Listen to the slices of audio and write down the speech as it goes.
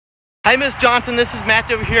Hey Miss Johnson, this is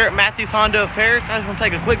Matthew over here at Mathews Honda of Paris. I just want to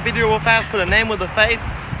take a quick video real fast, put a name with a face,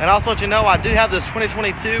 and also let you know I do have this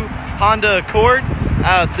 2022 Honda Accord.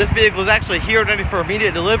 This vehicle is actually here ready for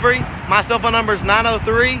immediate delivery. My cell phone number is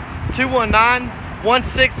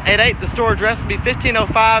 903-219-1688. The store address will be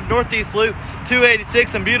 1505 Northeast Loop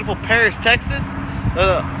 286 in beautiful Paris, Texas.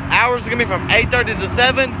 The hours are going to be from 8:30 to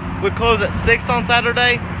 7. We close at 6 on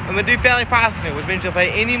Saturday, and we do family pricing, which means you'll pay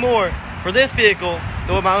any more for this vehicle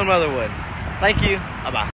than what my own mother would. Thank you. Bye-bye.